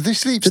don't know. Do they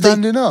sleep Do they-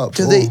 standing up?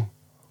 do or- they-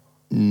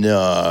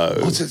 No.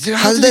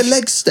 How do their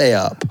legs stay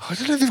up? I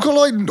don't know. They've got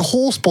like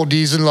horse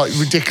bodies and like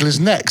ridiculous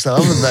necks, though,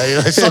 haven't they?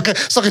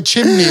 It's like a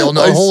chimney on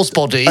a horse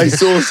body. I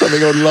saw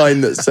something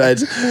online that said,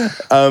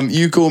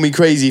 "You call me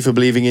crazy for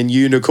believing in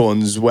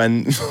unicorns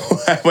when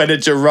when a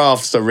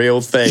giraffe's a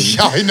real thing."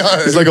 Yeah, I know.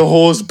 It's like a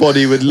horse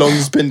body with long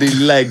spindly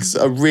legs,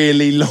 a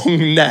really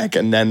long neck,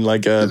 and then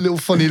like a little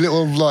funny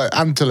little like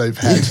antelope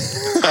head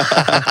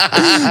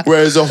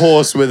whereas a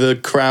horse with a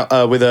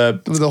with a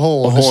with a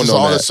horn. horn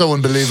on it. That's so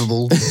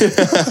unbelievable.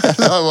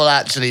 Oh, well,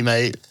 actually,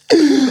 mate,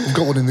 I've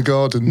got one in the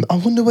garden. I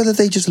wonder whether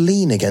they just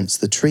lean against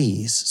the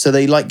trees. So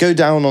they like go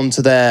down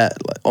onto the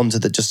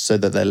just so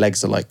that their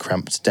legs are like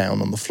cramped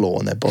down on the floor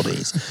on their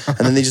bodies, and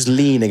then they just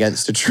lean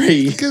against a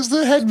tree. Because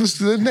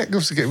the neck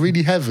must get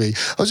really heavy.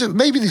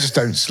 Maybe they just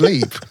don't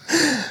sleep.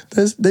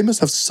 They must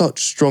have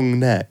such strong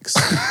necks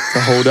to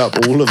hold up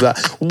all of that.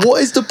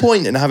 What is the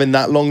point in having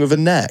that long of a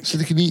neck? So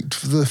they can eat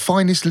the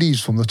finest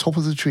leaves from the top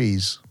of the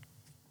trees.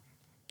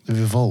 They've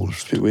evolved.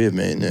 It's a bit weird,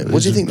 mate, isn't it?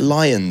 What do you think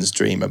lions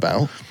dream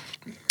about?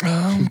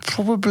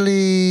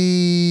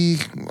 Probably,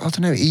 I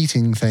don't know,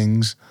 eating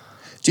things.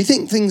 Do you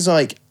think things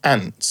like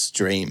ants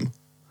dream?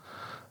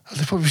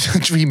 They're probably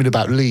dreaming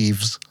about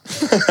leaves.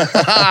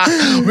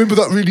 Remember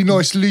that really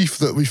nice leaf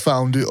that we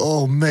found?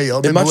 Oh, mate, I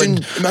remember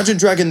Imagine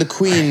dragging the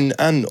queen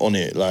ant on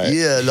it, like.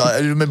 Yeah, like I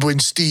remember when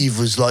Steve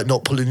was like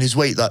not pulling his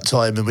weight that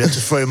time, and we had to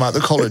throw him out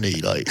the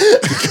colony. Like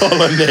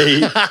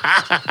Colony.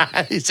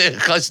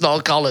 it's not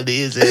a colony,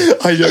 is it?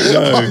 I don't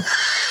know.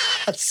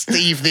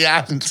 Steve the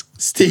ant.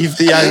 Steve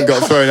the ant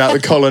got thrown out the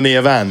colony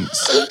of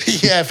ants.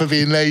 Yeah, for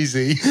being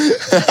lazy.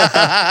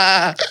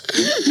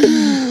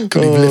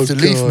 Couldn't even lift a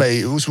leaf, God.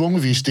 mate. What's wrong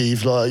with you,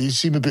 Steve? Like you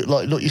seem a bit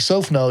like not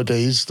yourself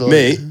nowadays. Like,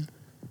 Mate,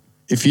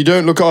 if you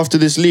don't look after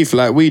this leaf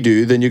like we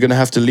do, then you're going to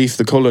have to leaf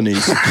the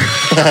colonies.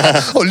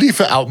 oh, leaf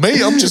it out,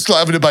 mate. I'm just like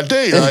having a bad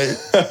day. Like.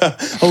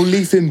 Oh,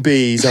 leafing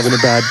bees having a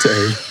bad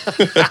day.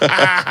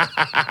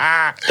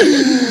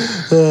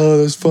 Oh,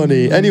 that's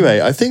funny.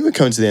 Anyway, I think we're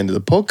coming to the end of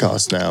the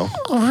podcast now.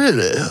 Oh,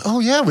 really? Oh,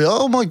 yeah, we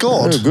are. Oh, my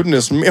God. Oh,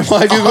 goodness me.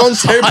 Why have you gone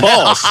so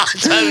posh? I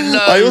don't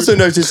know. I also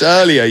noticed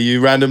earlier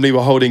you randomly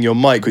were holding your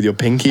mic with your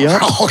pinky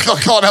up. Oh, I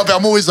can't help it.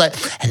 I'm always like,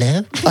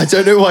 hello. I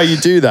don't know why you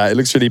do that. It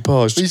looks really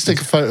posh. Please take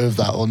a photo of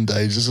that one day.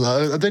 day. Just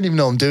like, I don't even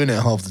know I'm doing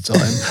it half the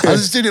time. I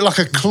was doing it like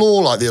a claw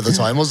like the other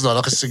time, wasn't I?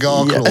 Like a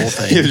cigar claw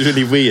thing. It was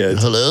really weird.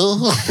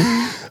 Hello?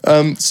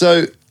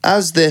 So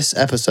as this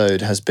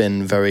episode has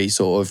been very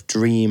sort of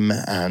dream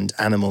and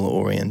animal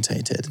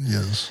orientated,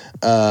 Yes.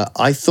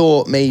 I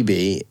thought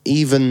maybe,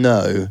 even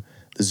though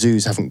the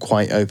zoos haven't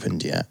quite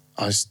opened yet,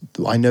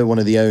 I know one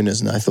of the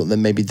owners, and I thought that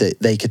maybe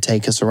they could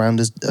take us around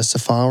a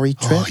safari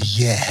trip. Oh,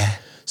 yeah.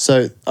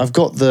 So I've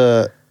got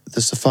the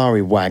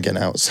safari wagon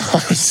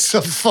outside.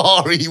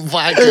 Safari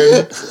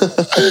wagon.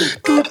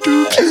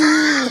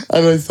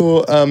 And I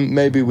thought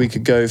maybe we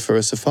could go for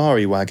a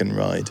safari wagon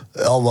ride.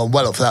 Oh, I'm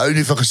well up for that.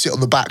 Only if I could sit on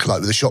the back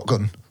like with a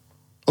shotgun.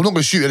 I'm not going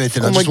to shoot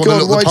anything. I Oh just my want to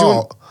God, look why the do you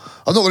part.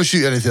 I'm not going to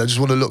shoot anything. I just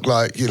want to look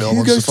like, I'm Who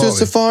on goes safari. to a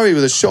safari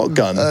with a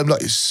shotgun?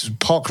 Like it's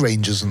park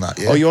rangers and that,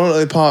 yeah. Oh, you're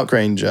not a park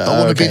ranger. I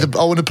want to okay.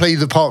 I want to play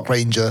the park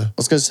ranger. I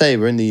was going to say,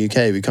 we're in the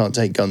UK, we can't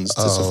take guns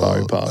to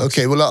safari parks.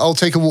 Okay, well, I'll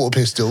take a water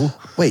pistol.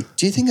 Wait,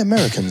 do you think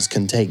Americans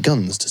can take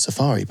guns to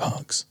safari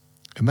parks?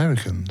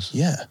 Americans?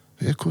 Yeah.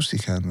 Yeah, of course they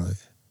can. Like.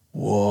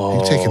 Whoa.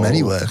 They can take them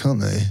anywhere,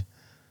 can't they?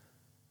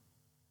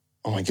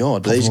 Oh my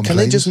God. Pop them on Can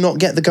they planes. just not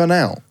get the gun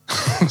out?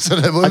 I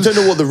I don't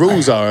know what the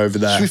rules are over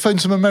there. Should we phone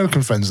some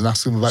American friends and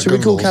ask them about Should we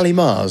gun call laws? Callie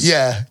Mars?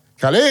 Yeah.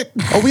 Callie?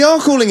 Oh, we are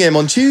calling him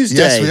on Tuesday.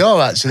 Yes, we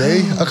are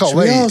actually. I can't Should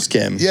wait. we ask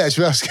him? Yeah, should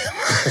we ask him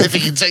if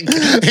he can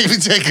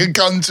take a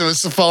gun to a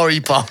safari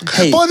park?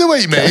 Hey. By the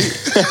way,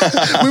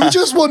 mate, we were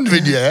just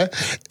wondering, yeah,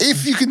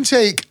 if you can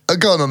take a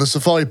gun on a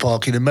safari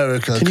park in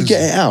America. Can you 'cause-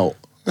 get it out?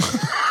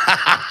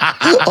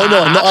 Oh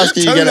no, I'm not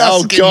asking you to Don't get it. Oh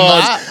ask him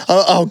God. that.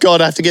 Oh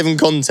God, I have to give him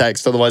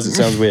context, otherwise it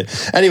sounds weird.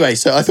 Anyway,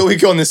 so I thought we'd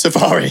go on this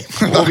safari.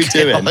 What are we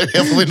doing?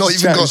 We're not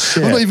even Chatting got.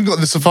 shit. We've not even got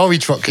the safari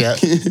truck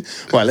yet.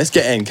 Right, let's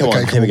get in. Come Okay,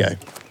 on, here we go.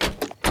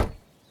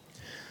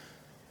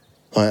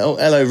 Right, oh,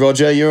 hello,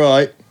 Roger. You're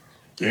right.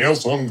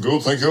 Yes, I'm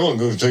good, thank you. I'm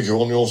going to take you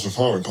on your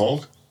safari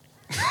park.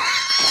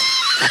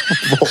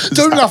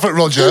 Don't laugh at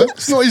Roger.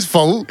 It's not his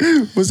fault.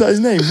 Was that his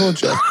name,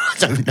 Roger? I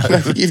don't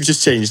know. You've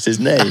just changed his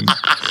name.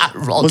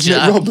 Roger. Wasn't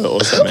it Robert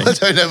or something? I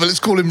don't know, but let's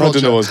call him I Roger.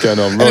 don't know what's going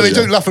on. Anyway, Roger.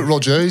 don't laugh at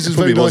Roger. He's a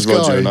Probably very was nice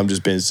Roger, guy. and I'm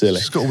just being silly.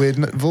 He's got a weird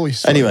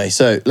voice. Anyway,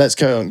 so let's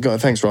go.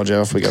 Thanks, Roger.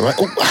 Off we go. Right.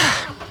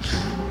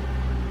 Oh.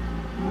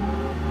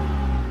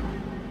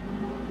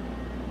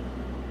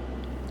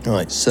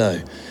 Right. So,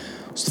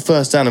 what's the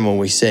first animal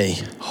we see?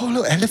 Oh,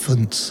 look,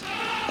 elephants.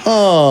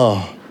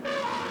 Oh,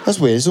 that's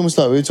weird. It's almost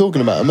like we were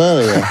talking about them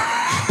earlier.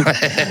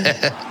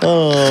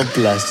 Oh,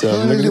 bless them.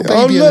 Oh, Look at little the-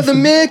 oh, baby look, the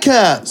elephant.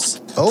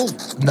 meerkats. Oh,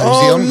 nosy,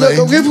 Oh, aren't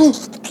look.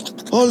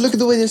 they? Oh, look at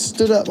the way they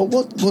stood up.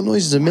 What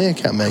noise does a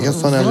meerkat make? I'll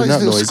find out Right, in that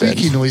little noise.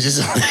 squeaky Then. noises.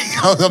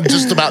 I'm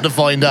just about to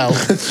find out.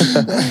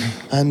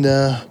 And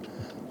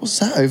what's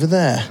that over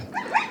there?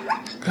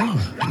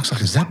 Oh, looks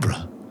like a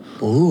zebra.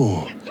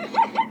 Ooh.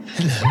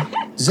 Hello.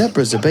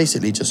 Zebras are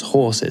basically just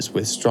horses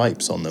with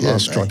stripes on them, Yeah,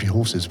 aren't stripy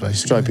horses, basically. they?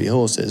 Stripy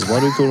horses. Why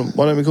don't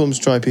we call them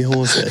stripy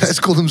horses? Let's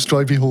call them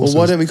stripy Or horses.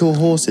 why don't we call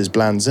horses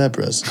bland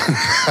zebras?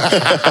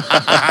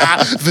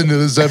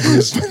 Vanilla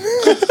zebras.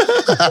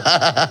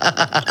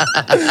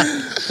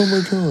 Oh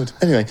my God.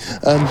 Anyway,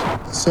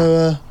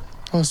 so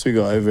what else we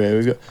got over here?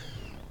 We've got.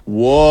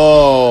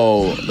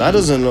 Whoa, that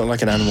doesn't look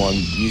like an animal I'm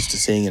used to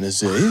seeing in a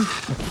zoo.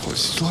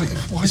 What's it like?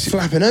 Why It's is it?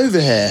 flapping over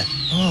here.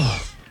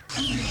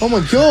 Oh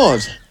my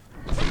God.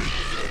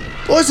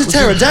 Oh, it's a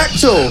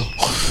pterodactyl.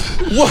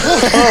 Whoa.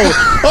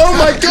 Oh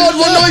my God,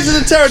 what noise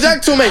does a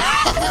pterodactyl make?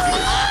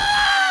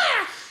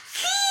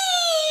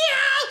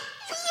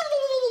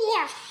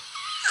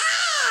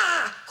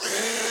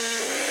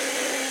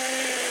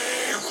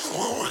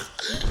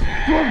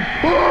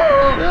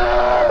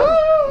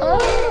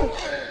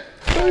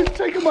 It's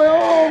taking my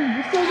arm.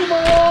 It's taking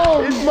my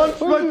arm. It's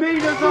munched my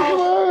penis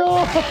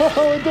off.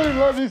 I don't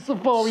like this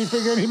safari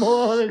thing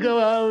anymore. I want to go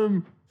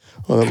home.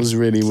 Oh, that was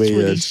really weird.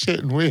 Really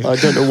shit and weird. I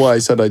don't know why I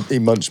said he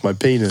munched my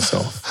penis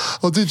off.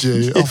 Oh, did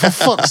you? Oh, for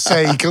fuck's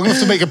sake. I'm going to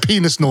have to make a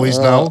penis noise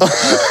now.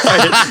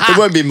 It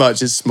won't be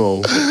much, it's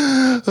small.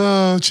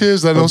 Oh,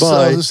 cheers then.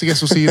 Bye-bye. I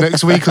guess we'll see you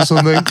next week or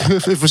something.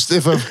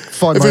 if I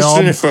find If my it's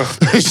arm. sniffer.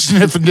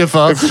 Sniffer,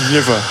 niffer.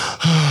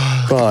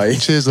 Never. Bye.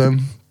 Cheers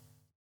then.